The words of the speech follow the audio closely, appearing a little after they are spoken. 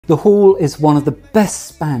The Hall is one of the best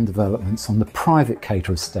span developments on the private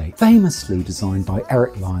Cater estate, famously designed by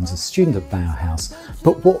Eric Lyons, a student at Bauhaus.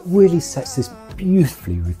 But what really sets this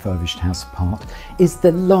beautifully refurbished house apart is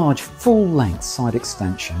the large full-length side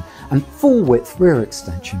extension and full-width rear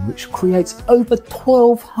extension, which creates over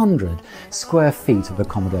 1,200 square feet of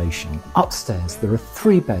accommodation. Upstairs there are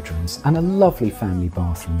 3 bedrooms and a lovely family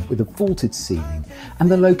bathroom with a vaulted ceiling, and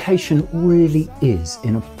the location really is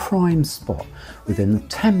in a prime spot within the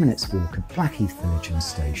 10 minutes walk of Blackheath village and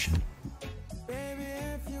station.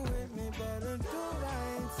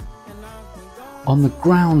 On the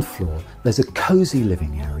ground floor there's a cosy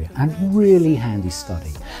living area and really handy study,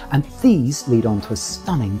 and these lead on to a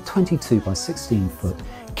stunning 22 by 16 foot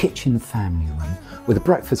kitchen family room with a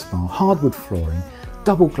breakfast bar, hardwood flooring,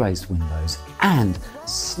 double glazed windows and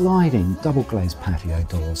sliding double glazed patio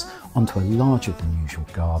doors onto a larger than usual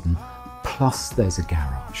garden, plus there's a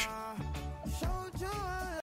garage.